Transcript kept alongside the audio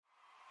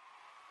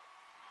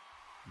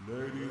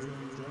Ladies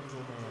and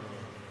gentlemen,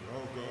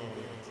 welcome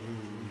to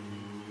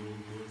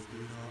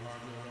Christina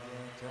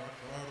Aguilera Track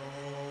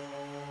Battle.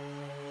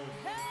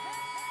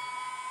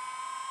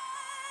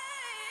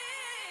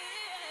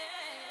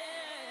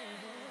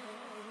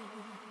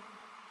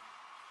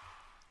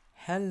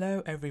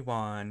 Hello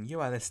everyone, you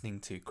are listening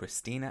to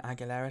Christina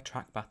Aguilera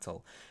Track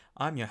Battle.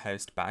 I'm your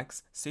host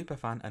Bags,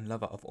 superfan and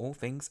lover of all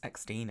things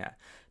Xtina.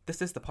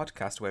 This is the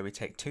podcast where we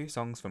take two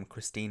songs from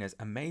Christina's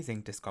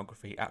amazing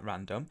discography at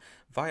random,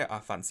 via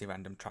our fancy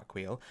random track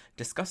wheel,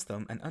 discuss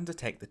them and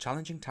undertake the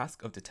challenging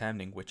task of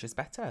determining which is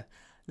better.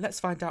 Let's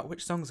find out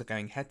which songs are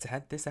going head to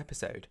head this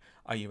episode.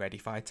 Are you ready,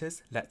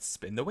 fighters? Let's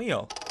spin the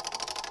wheel.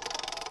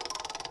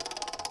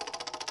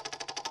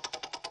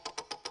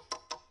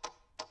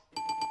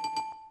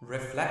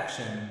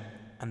 Reflection.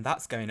 And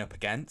that's going up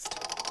against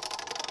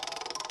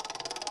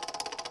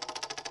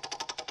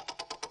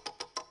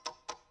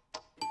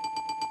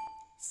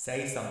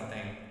Say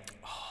Something.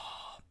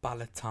 Oh,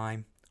 ballad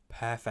time.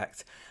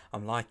 Perfect.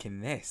 I'm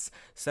liking this.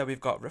 So we've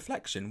got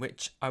Reflection,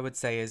 which I would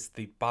say is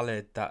the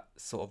ballad that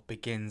sort of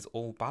begins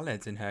all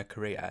ballads in her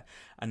career.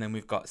 And then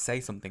we've got Say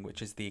Something,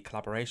 which is the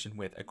collaboration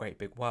with A Great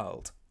Big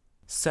World.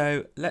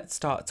 So let's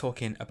start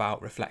talking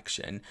about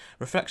Reflection.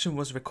 Reflection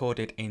was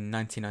recorded in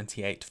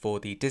 1998 for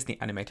the Disney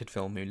animated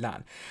film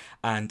Mulan,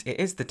 and it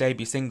is the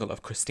debut single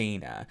of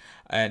Christina.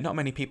 Not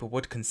many people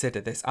would consider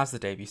this as the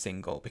debut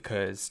single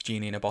because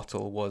Genie in a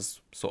Bottle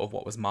was sort of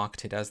what was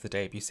marketed as the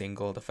debut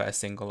single, the first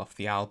single off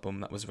the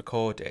album that was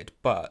recorded,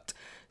 but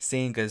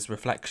seeing as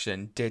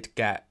Reflection did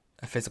get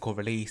a physical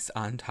release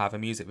and have a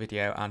music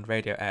video and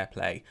radio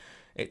airplay,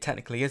 it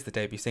technically is the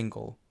debut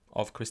single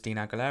of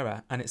Christina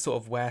Aguilera, and it's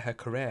sort of where her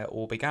career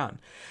all began.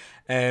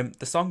 The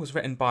song was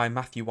written by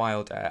Matthew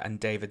Wilder and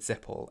David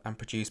Zippel and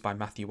produced by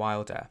Matthew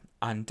Wilder.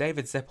 And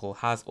David Zippel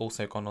has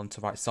also gone on to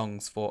write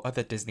songs for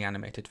other Disney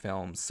animated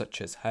films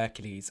such as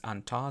Hercules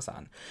and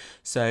Tarzan.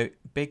 So,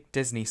 big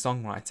Disney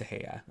songwriter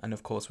here. And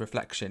of course,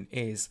 Reflection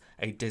is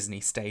a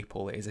Disney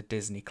staple, it is a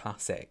Disney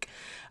classic.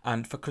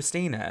 And for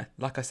Christina,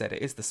 like I said,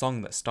 it is the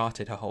song that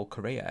started her whole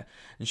career.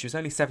 And she was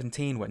only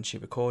 17 when she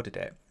recorded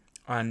it.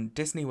 And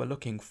Disney were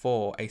looking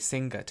for a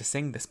singer to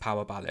sing this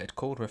power ballad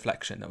called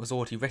Reflection that was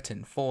already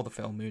written for the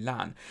film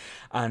Mulan.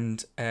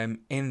 And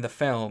in the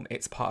film,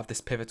 it's part of this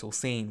pivotal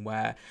scene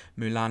where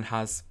Mulan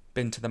has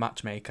been to the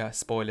matchmaker.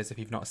 Spoilers if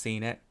you've not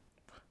seen it.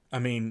 I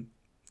mean,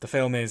 the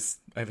film is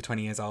over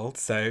 20 years old,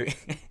 so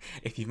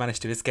if you've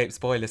managed to escape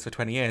spoilers for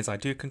 20 years, I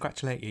do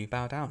congratulate you,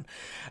 bow down.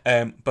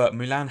 But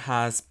Mulan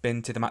has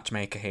been to the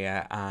matchmaker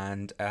here,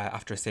 and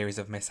after a series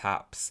of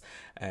mishaps,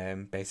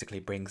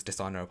 basically brings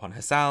dishonour upon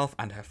herself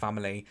and her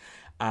family,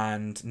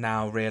 and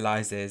now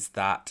realises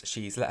that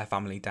she's let her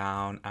family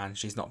down and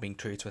she's not being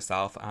true to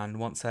herself and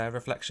wants her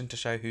reflection to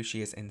show who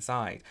she is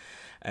inside.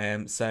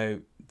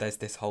 So there's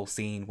this whole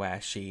scene where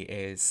she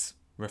is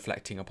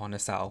reflecting upon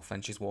herself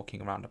and she's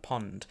walking around a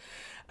pond.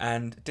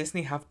 And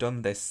Disney have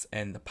done this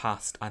in the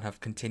past and have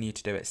continued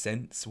to do it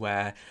since,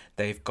 where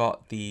they've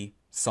got the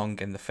song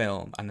in the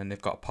film and then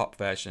they've got a pop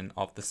version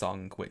of the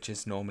song, which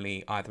is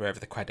normally either over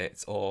the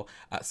credits or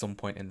at some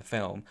point in the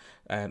film.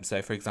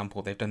 So for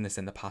example, they've done this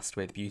in the past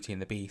with Beauty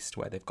and the Beast,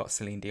 where they've got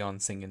Celine Dion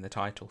singing the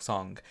title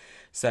song.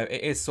 So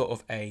it is sort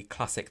of a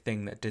classic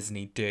thing that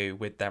Disney do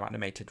with their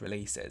animated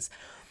releases.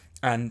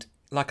 And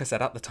like I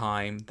said, at the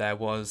time, there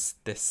was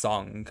this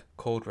song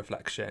called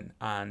Reflection,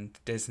 and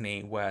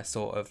Disney were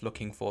sort of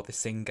looking for the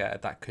singer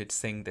that could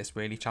sing this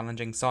really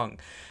challenging song.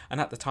 And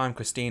at the time,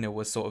 Christina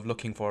was sort of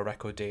looking for a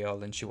record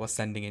deal, and she was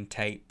sending in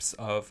tapes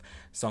of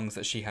songs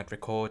that she had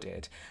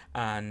recorded.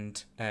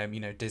 And,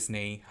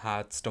 Disney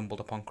had stumbled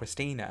upon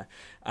Christina.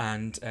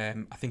 And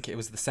I think it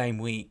was the same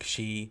week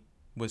she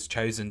was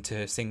chosen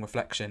to sing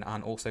Reflection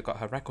and also got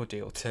her record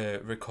deal to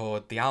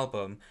record the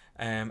album.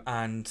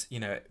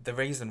 The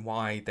reason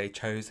why they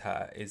chose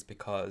her is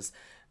because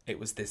it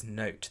was this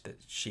note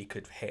that she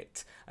could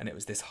hit, and it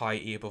was this high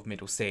E above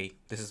middle C.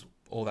 This is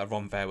all that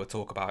Ron Fair would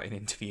talk about in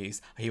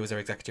interviews. He was her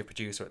executive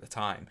producer at the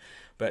time.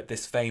 But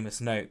this famous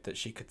note that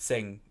she could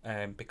sing,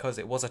 because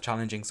it was a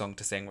challenging song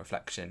to sing,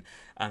 Reflection,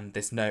 and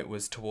this note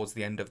was towards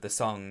the end of the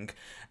song.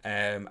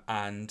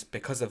 And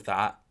because of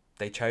that,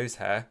 they chose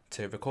her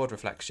to record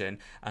Reflection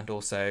and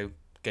also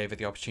gave her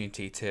the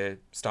opportunity to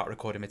start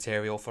recording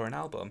material for an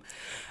album.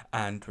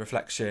 And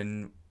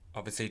Reflection,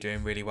 obviously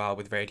doing really well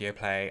with radio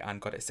play and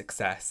got its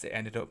success, it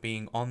ended up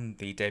being on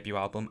the debut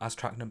album as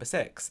track number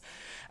 6.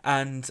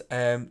 And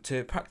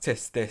to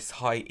practice this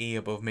high E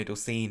above middle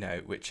C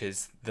note, which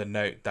is the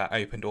note that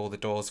opened all the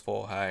doors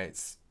for her,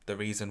 it's the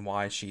reason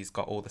why she's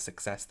got all the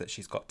success that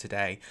she's got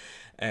today.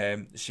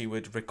 She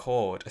would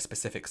record a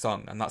specific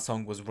song, and that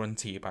song was Run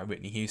to You by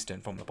Whitney Houston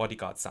from the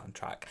Bodyguard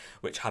soundtrack,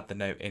 which had the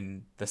note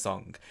in the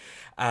song.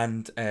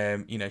 And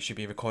she'd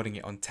be recording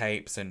it on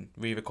tapes and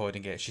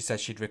re-recording it. She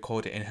says she'd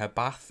record it in her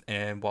bath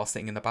while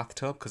sitting in the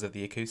bathtub because of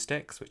the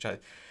acoustics, which I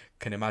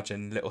can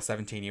imagine little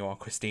 17-year-old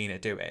Christina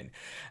doing.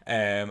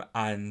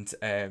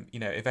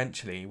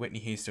 Eventually Whitney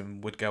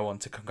Houston would go on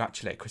to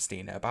congratulate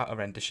Christina about a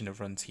rendition of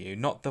Run to You,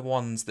 not the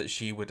ones that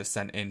she would have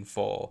sent in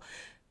for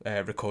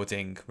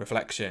recording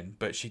Reflection,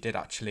 but she did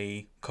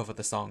actually cover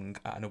the song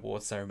at an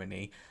award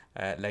ceremony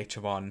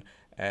later on,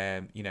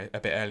 a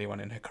bit earlier on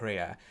in her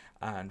career,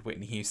 and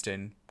Whitney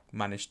Houston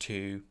managed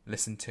to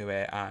listen to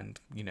it, and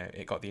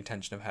it got the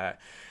attention of her,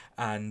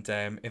 and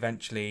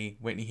eventually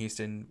Whitney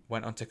Houston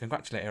went on to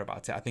congratulate her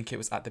about it. I think it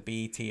was at the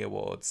BET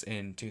Awards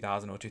in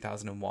 2000 or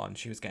 2001.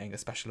 She was getting a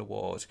special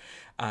award,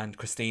 and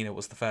Christina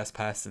was the first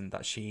person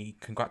that she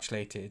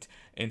congratulated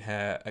in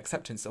her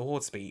acceptance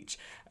award speech.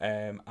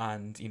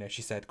 And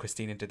she said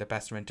Christina did the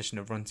best rendition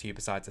of Run to You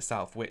besides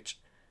herself, which,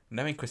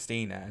 knowing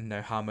Christina and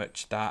know how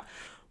much that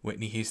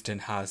Whitney Houston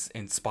has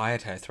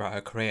inspired her throughout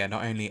her career,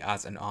 not only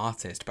as an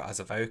artist but as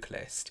a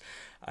vocalist.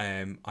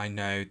 I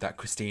know that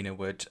Christina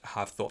would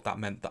have thought that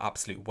meant the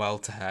absolute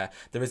world to her.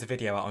 There is a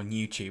video out on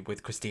YouTube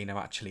with Christina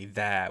actually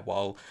there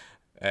while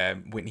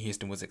Whitney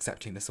Houston was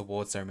accepting this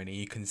award ceremony.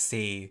 You can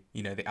see,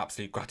 the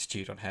absolute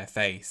gratitude on her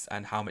face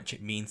and how much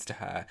it means to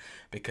her,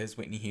 because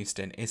Whitney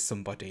Houston is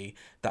somebody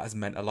that has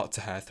meant a lot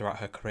to her throughout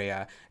her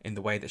career in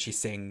the way that she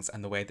sings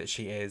and the way that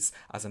she is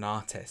as an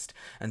artist.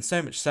 And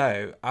so much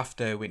so,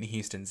 after Whitney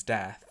Houston's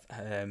death,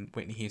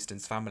 Whitney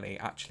Houston's family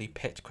actually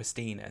picked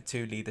Christina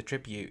to lead the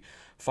tribute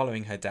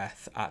following her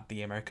death at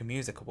the American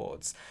Music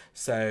Awards.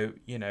 So,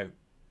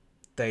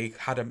 they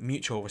had a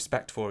mutual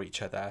respect for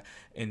each other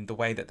in the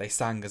way that they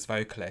sang as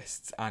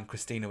vocalists, and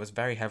Christina was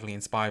very heavily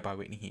inspired by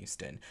Whitney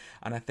Houston,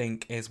 and I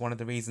think is one of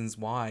the reasons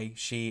why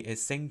she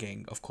is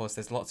singing. Of course,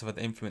 there's lots of other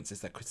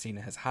influences that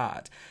Christina has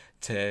had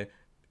to,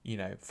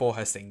 for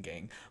her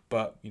singing,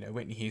 but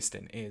Whitney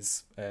Houston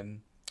is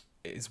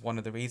one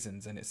of the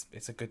reasons, and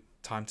it's a good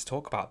time to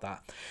talk about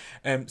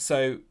that.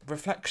 So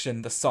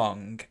Reflection, the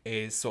song,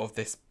 is sort of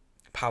this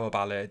power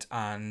ballad,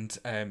 and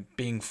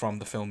being from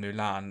the film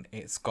Mulan,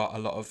 it's got a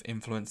lot of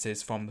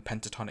influences from the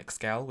pentatonic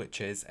scale,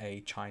 which is a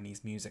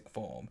Chinese music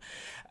form,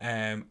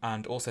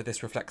 and also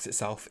this reflects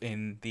itself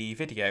in the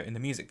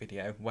music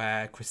video,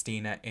 where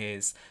Christina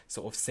is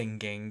sort of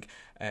singing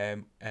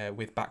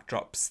with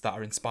backdrops that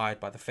are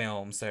inspired by the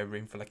film. So a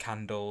room full of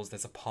candles,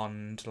 there's a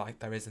pond like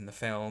there is in the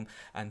film,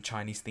 and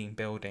Chinese themed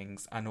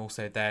buildings, and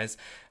also there's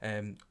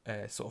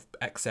sort of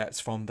excerpts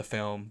from the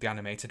film, the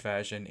animated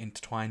version,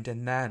 intertwined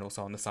in there, and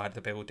also on the side of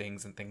the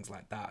buildings and things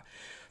like that.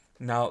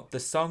 Now, the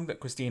song that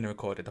Christina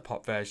recorded, the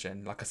pop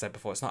version, like I said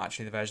before, it's not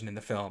actually the version in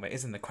the film, it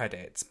is in the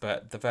credits,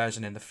 but the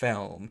version in the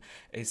film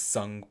is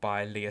sung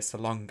by Lea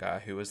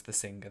Salonga, who was the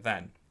singer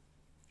then,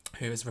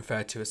 who is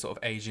referred to as sort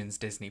of Asian's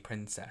Disney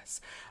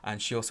princess.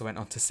 And she also went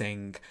on to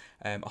sing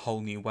A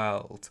Whole New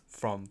World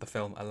from the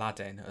film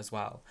Aladdin as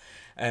well.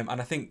 And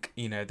I think,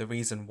 the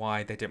reason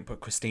why they didn't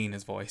put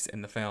Christina's voice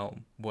in the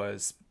film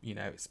was,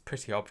 it's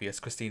pretty obvious.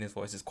 Christina's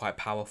voice is quite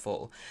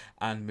powerful,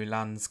 and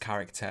Mulan's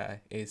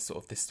character is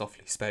sort of this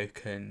softly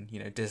spoken,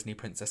 Disney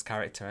princess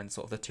character, and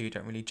sort of the two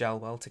don't really gel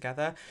well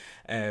together.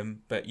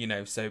 But,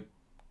 so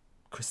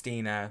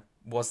Christina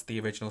was the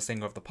original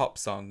singer of the pop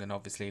song, and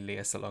obviously Lea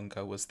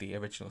Salonga was the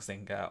original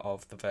singer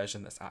of the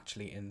version that's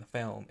actually in the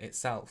film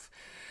itself.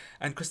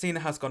 And Christina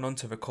has gone on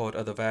to record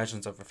other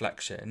versions of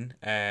Reflection.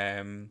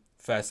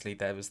 Firstly,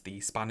 there was the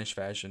Spanish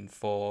version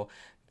for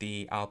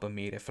the album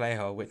Mi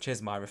Reflejo, which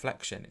is My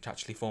Reflection. It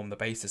actually formed the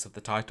basis of the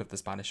title of the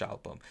Spanish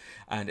album,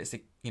 and it's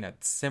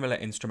similar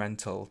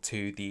instrumental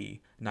to the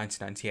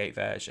 1998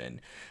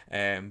 version,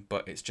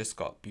 but it's just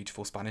got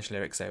beautiful Spanish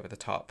lyrics over the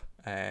top.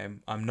 I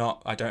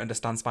don't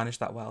understand Spanish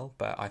that well,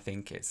 but I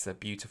think it's a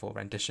beautiful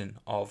rendition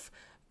of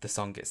the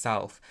song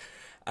itself.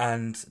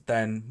 And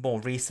then more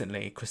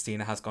recently,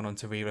 Christina has gone on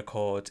to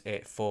re-record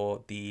it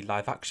for the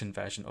live-action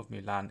version of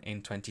Mulan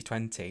in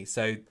 2020.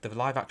 So the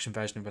live-action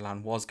version of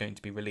Mulan was going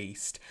to be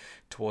released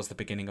towards the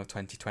beginning of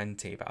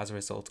 2020, but as a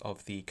result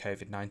of the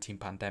COVID-19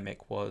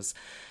 pandemic was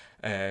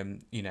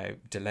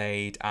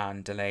delayed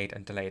and delayed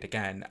and delayed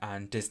again,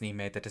 and Disney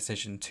made the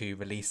decision to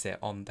release it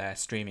on their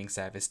streaming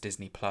service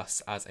Disney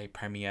Plus as a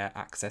premiere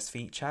access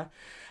feature.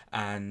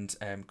 And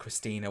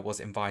Christina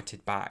was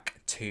invited back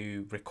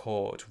to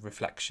record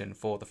Reflection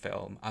for the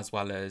film, as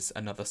well as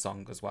another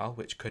song as well,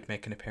 which could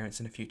make an appearance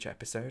in a future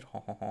episode.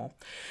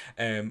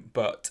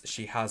 But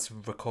she has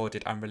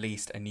recorded and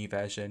released a new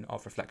version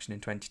of Reflection in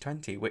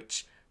 2020,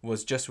 which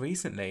was just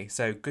recently,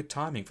 so good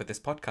timing for this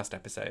podcast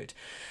episode.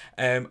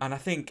 And I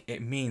think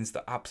it means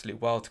the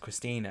absolute world to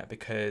Christina,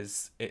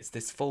 because it's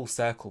this full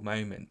circle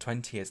moment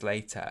 20 years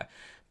later,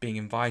 being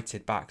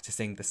invited back to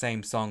sing the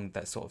same song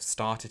that sort of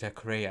started her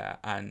career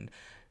and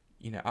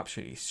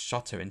absolutely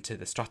shot her into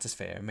the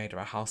stratosphere and made her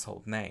a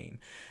household name.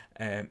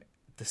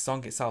 The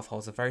song itself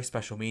holds a very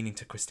special meaning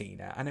to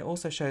Christina, and it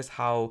also shows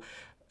how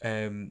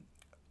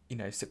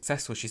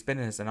successful she's been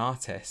as an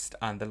artist,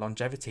 and the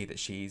longevity that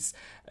she's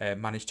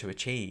managed to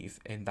achieve,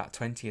 in that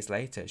 20 years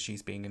later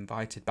she's being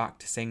invited back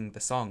to sing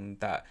the song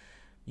that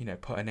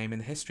put her name in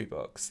the history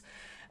books.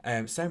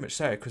 So much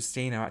so,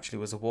 Christina actually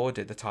was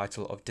awarded the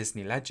title of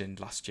Disney Legend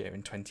last year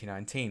in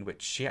 2019,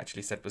 which she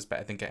actually said was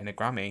better than getting a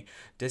Grammy.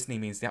 Disney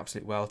means the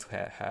absolute world to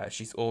her.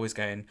 She's always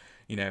going,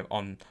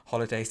 on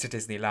holidays to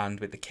Disneyland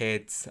with the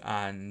kids,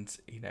 and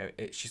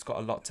she's got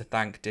a lot to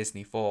thank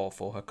Disney for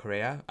her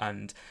career,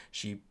 and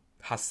she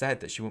has said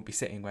that she wouldn't be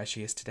sitting where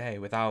she is today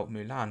without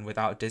Mulan,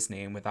 without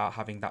Disney, and without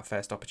having that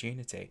first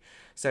opportunity.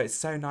 So it's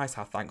so nice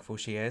how thankful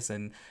she is,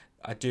 and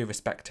I do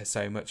respect her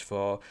so much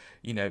for,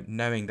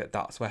 knowing that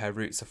that's where her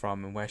roots are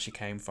from and where she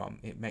came from.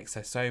 It makes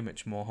her so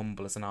much more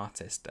humble as an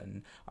artist,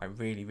 and I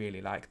really,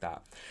 really like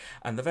that.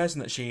 And the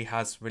version that she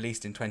has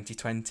released in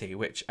 2020,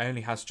 which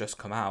only has just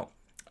come out,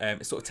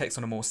 it sort of takes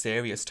on a more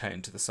serious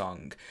tone to the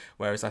song,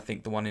 whereas I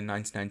think the one in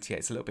 1998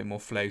 is a little bit more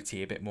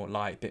floaty, a bit more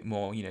light, a bit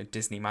more,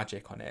 Disney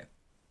magic on it.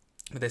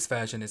 But this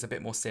version is a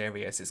bit more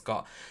serious. It's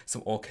got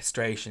some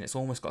orchestration. It's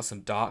almost got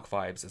some dark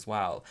vibes as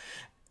well.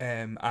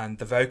 And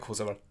the vocals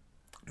are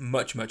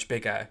much, much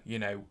bigger,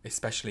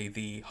 especially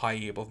the high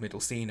E above middle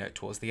C note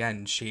towards the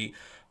end. She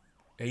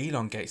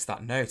elongates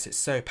that note. It's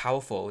so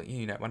powerful.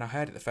 When I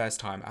heard it the first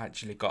time, I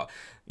actually got,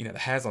 the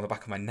hairs on the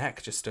back of my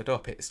neck just stood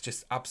up. It's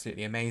just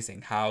absolutely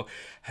amazing how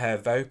her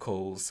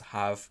vocals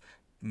have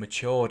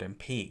matured and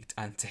peaked,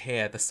 and to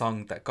hear the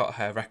song that got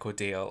her record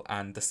deal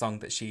and the song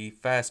that she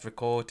first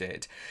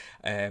recorded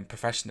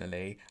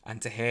professionally,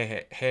 and to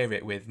hear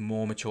it with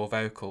more mature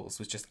vocals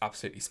was just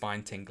absolutely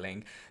spine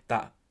tingling.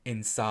 That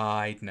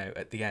inside note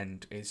at the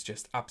end is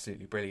just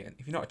absolutely brilliant.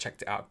 If you've not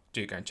checked it out,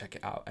 do go and check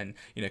it out, and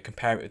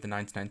compare it with the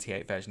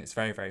 1998 version. It's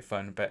very, very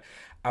fun, but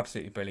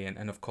absolutely brilliant.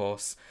 And of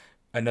course,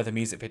 another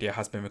music video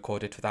has been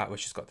recorded for that, where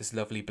she's got this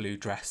lovely blue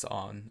dress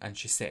on and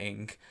she's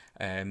sitting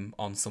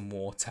on some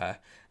water,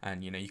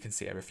 and you can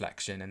see a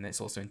reflection, and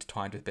it's also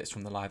intertwined with bits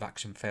from the live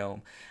action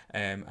film,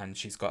 and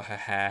she's got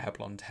her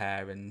blonde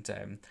hair,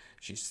 and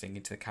she's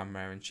singing to the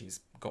camera, and she's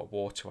got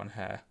water on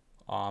her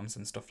arms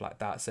and stuff like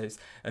that. So it's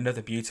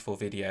another beautiful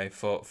video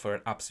for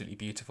an absolutely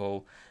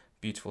beautiful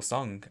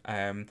song.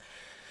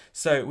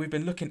 So we've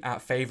been looking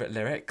at favourite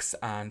lyrics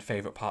and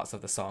favourite parts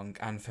of the song,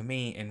 and for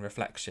me, in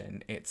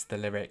Reflection, it's the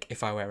lyric,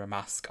 "If I wear a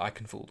mask, I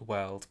can fool the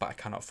world, but I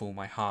cannot fool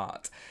my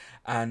heart."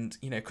 And,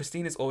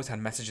 Christina's always had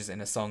messages in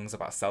her songs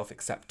about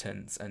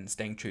self-acceptance and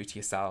staying true to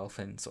yourself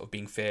and sort of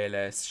being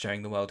fearless,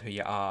 showing the world who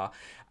you are.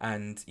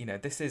 And,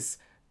 this is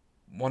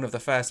one of the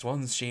first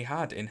ones she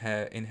had in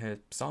her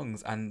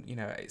songs, and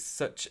it's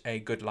such a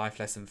good life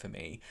lesson for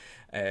me,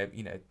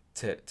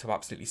 to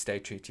absolutely stay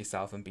true to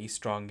yourself and be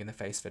strong in the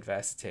face of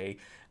adversity.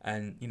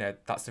 And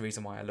that's the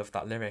reason why I love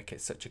that lyric.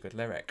 It's such a good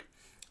lyric,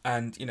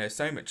 and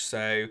so much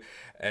so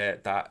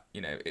that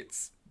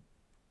it's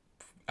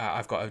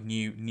I've got a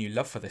new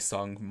love for this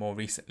song more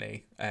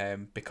recently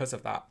because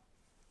of that.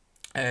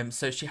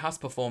 So she has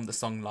performed the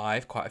song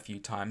live quite a few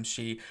times.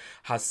 She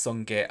has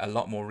sung it a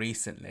lot more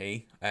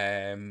recently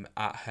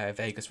at her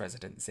Vegas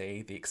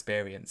residency, The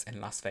Experience in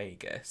Las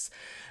Vegas.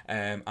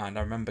 And I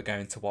remember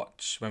going to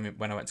watch, when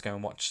I went to go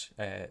and watch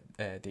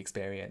The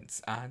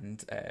Experience,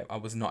 and I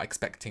was not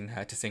expecting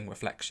her to sing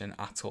Reflection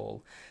at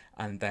all.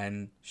 And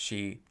then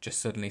she just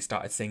suddenly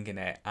started singing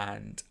it,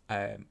 and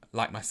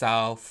like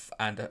myself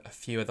and a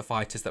few of the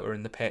fighters that were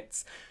in the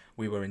pits,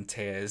 we were in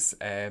tears.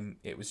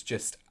 It was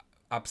just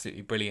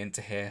absolutely brilliant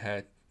to hear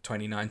her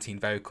 2019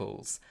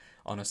 vocals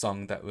on a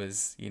song that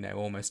was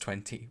almost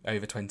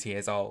over 20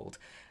 years old.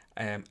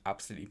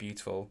 Absolutely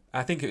beautiful.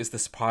 I think it was the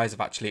surprise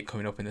of actually it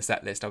coming up in the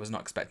set list. I was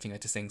not expecting her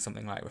to sing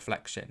something like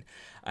Reflection,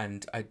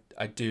 and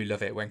I do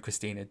love it when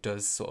Christina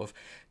does sort of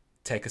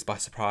take us by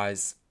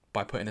surprise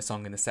by putting a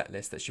song in the set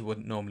list that she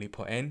wouldn't normally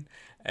put in.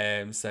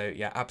 So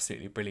yeah,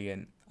 absolutely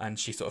brilliant. And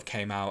she sort of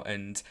came out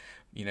and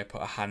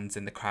put her hands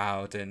in the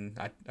crowd, and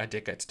I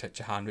did get to touch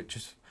her hand, which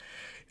was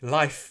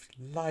life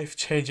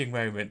changing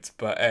moment.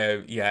 But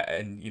yeah,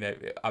 and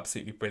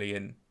absolutely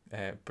brilliant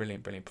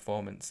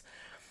performance.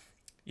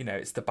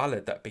 It's the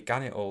ballad that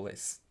began it all.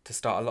 It's to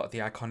start a lot of the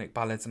iconic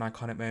ballads and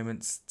iconic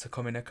moments to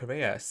come in her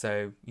career.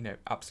 So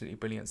absolutely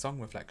brilliant song,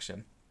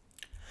 Reflection.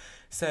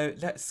 So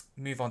let's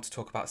move on to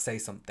talk about Say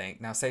Something.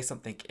 Now, Say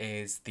Something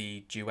is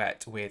the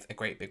duet with A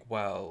Great Big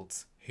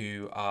World,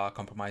 who are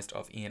comprised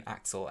of Ian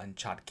Axel and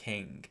Chad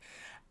King.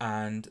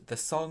 And the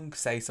song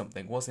Say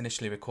Something was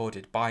initially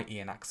recorded by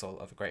Ian Axel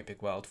of A Great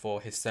Big World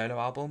for his solo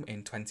album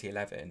in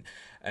 2011,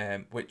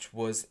 which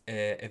was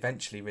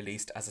eventually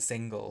released as a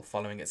single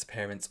following its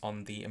appearance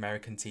on the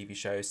American TV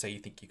show So You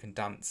Think You Can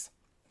Dance.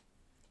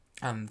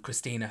 And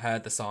Christina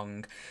heard the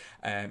song,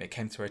 it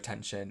came to her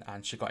attention,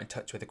 and she got in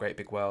touch with A Great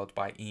Big World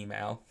by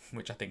email,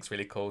 which I think is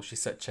really cool.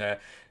 She's such a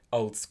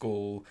old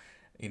school,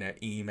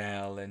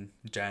 email and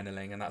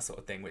journaling and that sort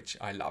of thing, which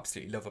I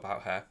absolutely love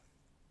about her.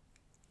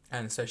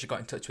 And so she got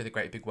in touch with A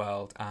Great Big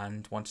World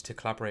and wanted to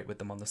collaborate with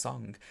them on the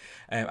song.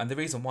 And the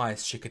reason why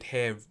is she could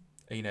hear,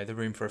 the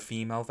room for a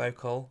female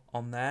vocal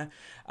on there.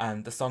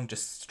 And the song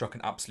just struck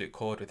an absolute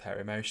chord with her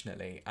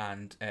emotionally.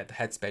 And the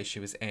headspace she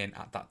was in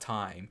at that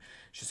time,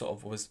 she sort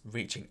of was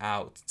reaching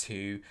out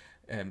to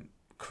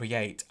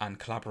create and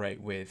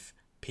collaborate with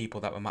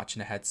people that were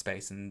matching her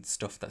headspace and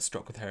stuff that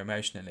struck with her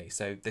emotionally.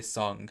 So this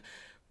song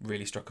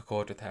really struck a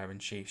chord with her,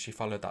 and she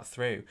followed that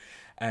through.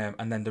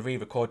 And then the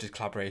re-recorded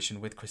collaboration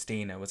with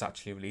Christina was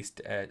actually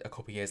released a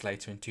couple of years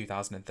later in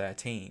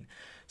 2013.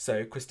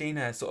 So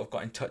Christina sort of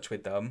got in touch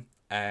with them,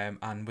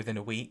 and within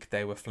a week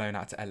they were flown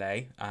out to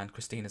LA, and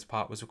Christina's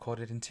part was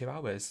recorded in 2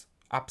 hours.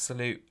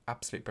 Absolute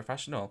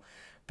professional.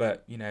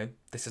 But, you know,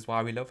 this is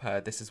why we love her.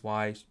 This is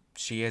why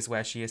she is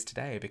where she is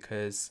today,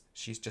 because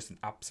she's just an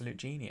absolute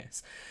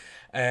genius.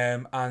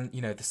 And,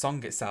 you know, the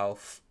song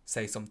itself,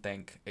 Say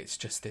Something, it's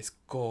just this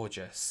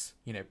gorgeous,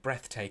 you know,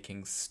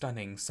 breathtaking,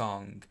 stunning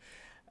song.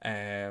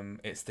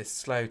 It's this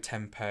slow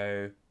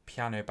tempo,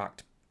 piano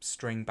backed,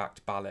 string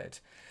backed ballad.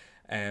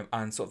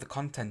 And sort of the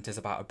content is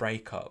about a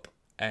breakup,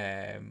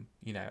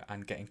 you know,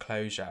 and getting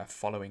closure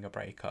following a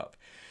breakup.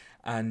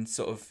 And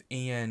sort of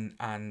Ian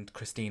and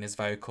Christina's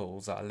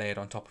vocals are layered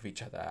on top of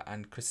each other.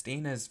 And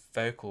Christina's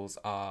vocals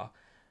are,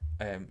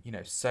 you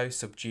know, so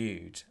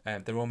subdued.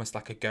 They're almost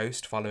like a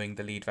ghost following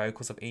the lead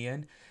vocals of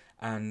Ian.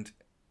 And,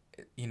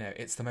 you know,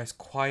 it's the most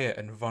quiet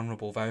and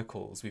vulnerable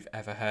vocals we've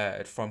ever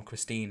heard from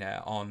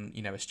Christina on,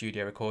 you know, a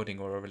studio recording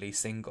or a release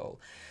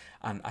single.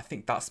 And I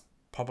think that's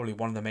probably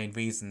one of the main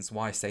reasons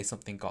why Say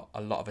Something got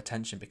a lot of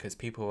attention, because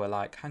people were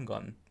like, hang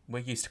on, we're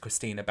used to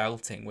Christina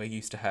belting, we're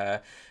used to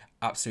her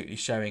absolutely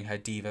showing her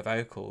diva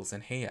vocals,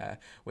 and here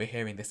we're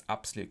hearing this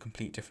absolute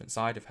complete different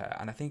side of her.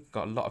 And I think it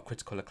got a lot of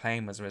critical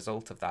acclaim as a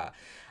result of that.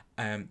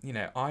 You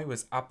know, I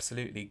was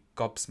absolutely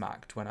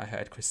gobsmacked when I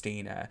heard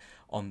Christina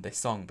on this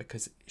song,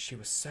 because she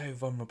was so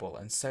vulnerable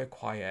and so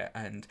quiet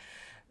and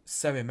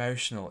so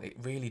emotional. It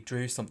really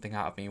drew something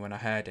out of me when I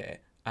heard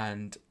it,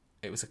 and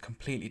it was a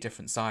completely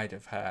different side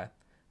of her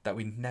that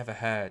we never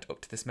heard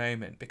up to this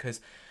moment. Because,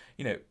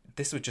 you know,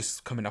 this was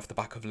just coming off the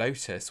back of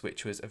Lotus,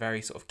 which was a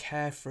very sort of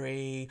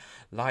carefree,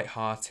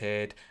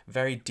 light-hearted,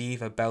 very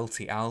diva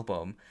belty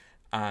album,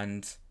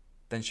 and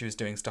then she was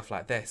doing stuff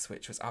like this,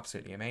 which was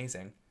absolutely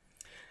amazing.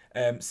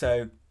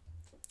 So,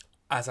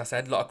 as I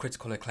said, a lot of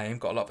critical acclaim,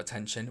 got a lot of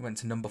attention, went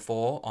to number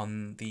 4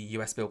 on the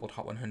US Billboard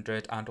Hot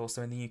 100 and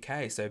also in the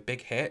UK, so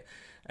big hit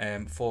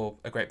for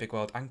A Great Big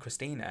World and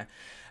Christina.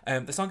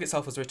 The song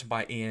itself was written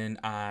by Ian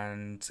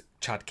and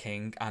Chad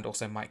King and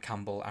also Mike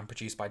Campbell, and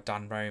produced by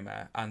Dan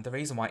Romer. And the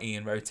reason why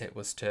Ian wrote it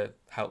was to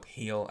help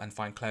heal and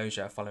find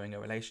closure following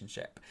a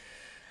relationship.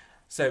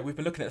 So we've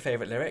been looking at the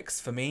favourite lyrics.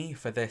 For me,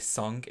 for this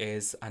song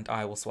is, "And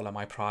I will swallow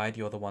my pride,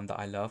 you're the one that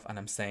I love, and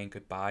I'm saying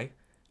goodbye."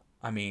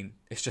 I mean,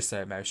 it's just so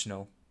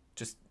emotional.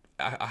 Just,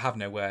 I have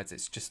no words.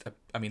 It's just,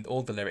 I mean,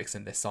 all the lyrics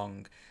in this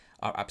song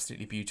are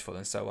absolutely beautiful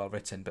and so well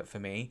written. But for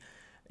me,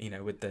 you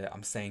know, with the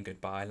 "I'm saying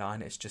goodbye"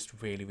 line, it's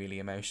just really, really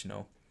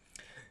emotional.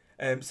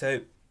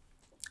 So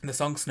the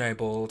song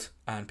snowballed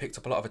and picked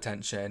up a lot of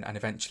attention, and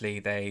eventually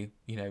they,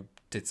 you know,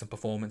 did some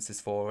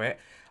performances for it.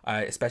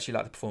 I especially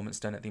like the performance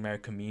done at the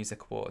American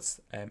Music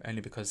Awards,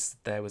 only because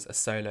there was a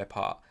solo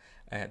part,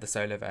 the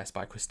solo verse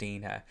by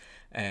Christina,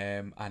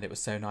 and it was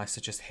so nice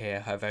to just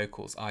hear her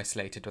vocals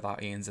isolated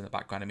without Ian's in the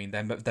background. I mean,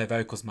 their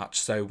vocals match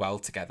so well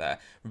together,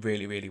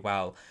 really, really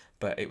well.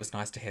 But it was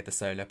nice to hear the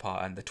solo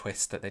part and the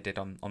twist that they did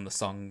on the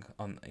song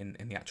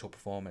in the actual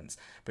performance.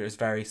 But it was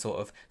very sort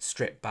of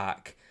stripped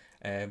back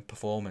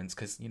performance,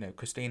 because, you know,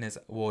 Christina's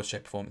award show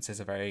performances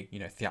are very, you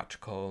know,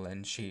 theatrical,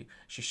 and she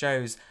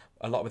shows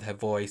a lot with her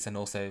voice and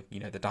also, you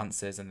know, the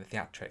dances and the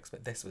theatrics.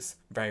 But this was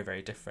very,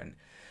 very different.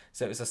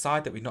 So it was a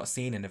side that we've not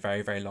seen in a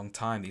very, very long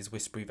time, these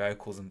whispery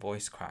vocals and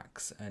voice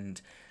cracks.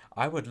 And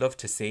I would love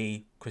to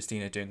see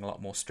Christina doing a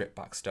lot more stripped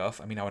back stuff.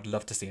 I mean, I would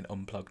love to see an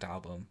unplugged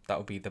album. That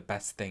would be the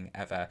best thing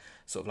ever.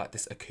 Sort of like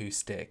this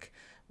acoustic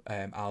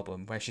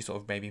album where she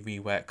sort of maybe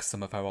reworks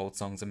some of her old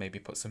songs and maybe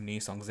put some new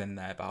songs in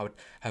there. But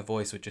her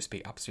voice would just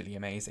be absolutely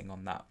amazing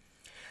on that.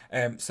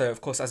 So,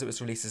 of course, as it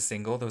was released as a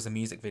single, there was a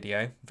music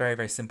video, very,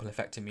 very simple,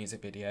 effective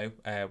music video,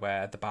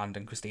 where the band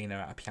and Christina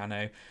are at a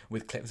piano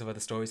with clips of other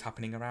stories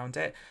happening around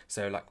it.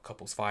 So, like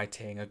couples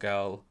fighting, a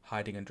girl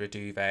hiding under a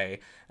duvet.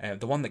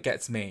 The one that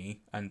gets me,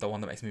 and the one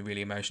that makes me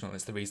really emotional, and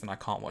it's the reason I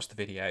can't watch the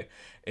video,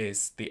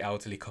 is the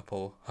elderly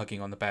couple hugging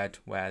on the bed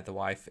where the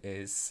wife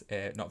is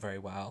not very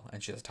well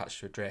and she's attached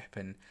to a drip,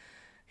 and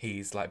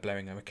he's like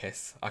blowing her a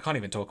kiss. I can't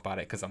even talk about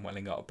it because I'm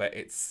welling up, but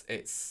it's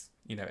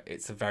you know,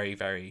 it's a very,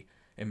 very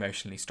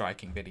emotionally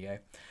striking video.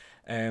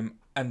 And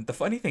the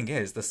funny thing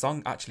is, the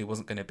song actually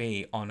wasn't going to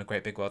be on A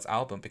Great Big World's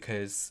album,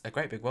 because A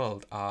Great Big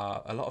World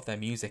are, a lot of their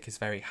music is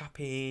very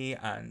happy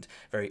and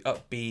very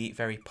upbeat,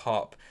 very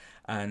pop,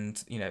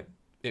 and, you know,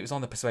 it was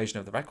on the persuasion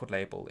of the record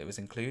label it was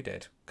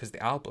included, because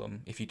the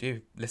album, if you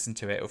do listen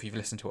to it or if you've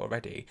listened to it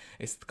already,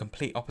 it's the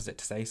complete opposite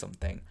to Say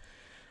Something.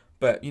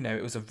 But, you know,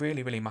 it was a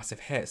really, really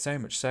massive hit, so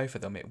much so for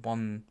them. It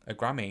won a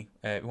Grammy.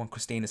 It won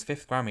Christina's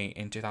 5th Grammy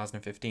in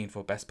 2015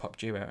 for Best Pop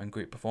Duo and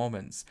Group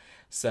Performance.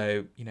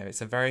 So, you know,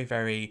 it's a very,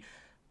 very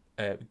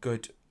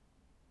good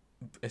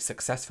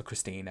success for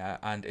Christina,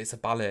 and it's a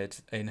ballad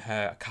in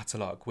her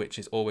catalogue, which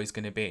is always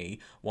going to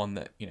be one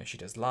that, you know, she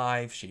does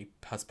live. She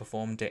has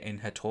performed it in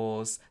her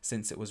tours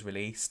since it was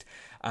released.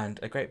 And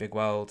A Great Big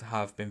World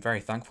have been very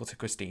thankful to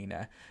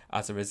Christina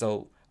as a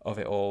result of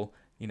it all.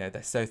 You know,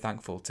 they're so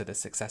thankful to the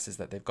successes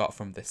that they've got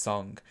from this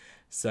song.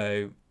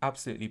 So,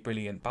 absolutely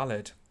brilliant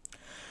ballad.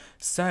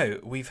 So,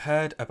 we've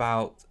heard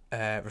about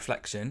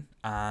Reflection,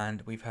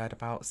 and we've heard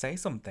about Say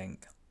Something,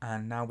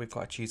 and now we've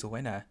got to choose a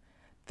winner.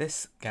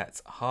 This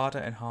gets harder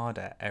and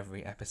harder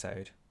every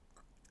episode.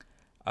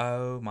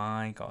 Oh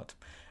my god.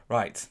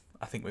 Right,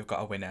 I think we've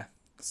got a winner.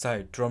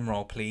 So, drum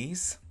roll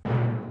please.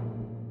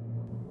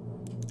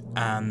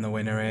 And the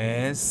winner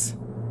is...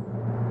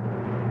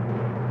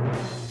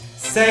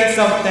 Say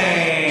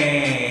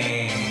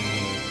Something!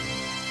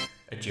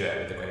 A duet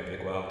with the Great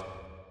Big World.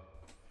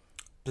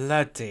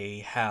 Bloody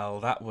hell,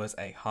 that was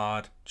a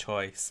hard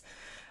choice.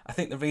 I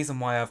think the reason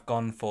why I've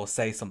gone for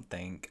Say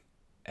Something,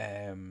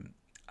 and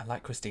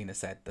like Christina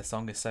said, the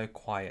song is so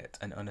quiet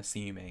and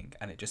unassuming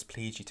and it just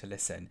pleads you to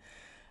listen.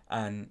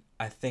 And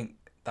I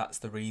think that's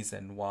the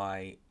reason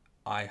why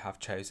I have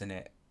chosen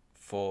it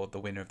for the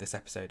winner of this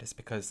episode, is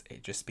because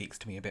it just speaks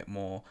to me a bit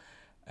more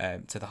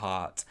to the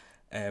heart.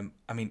 I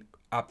mean,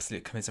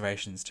 absolute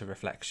commiserations to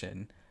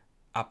Reflection.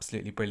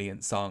 Absolutely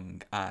brilliant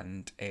song,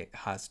 and it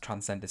has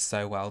transcended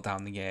so well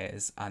down the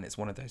years, and it's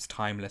one of those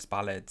timeless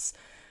ballads.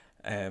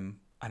 And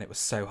it was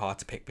so hard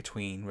to pick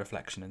between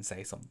Reflection and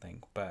Say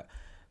Something, but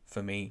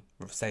for me,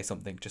 Say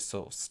Something just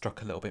sort of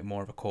struck a little bit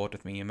more of a chord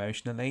with me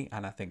emotionally,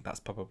 and I think that's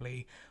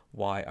probably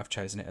why I've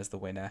chosen it as the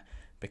winner,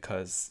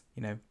 because,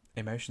 you know,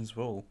 emotions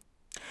rule.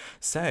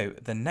 So,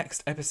 the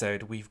next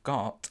episode, we've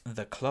got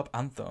the club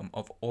anthem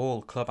of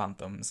all club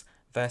anthems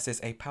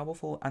versus a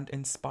powerful and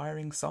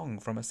inspiring song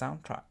from a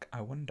soundtrack. I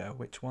wonder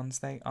which ones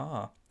they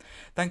are.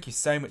 Thank you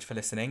so much for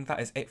listening. That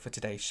is it for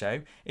today's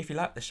show. If you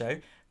like the show,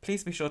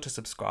 please be sure to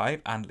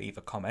subscribe and leave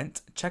a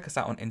comment. Check us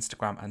out on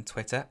Instagram and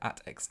Twitter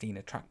at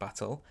Xtina Track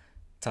Battle.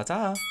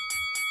 Ta-ta!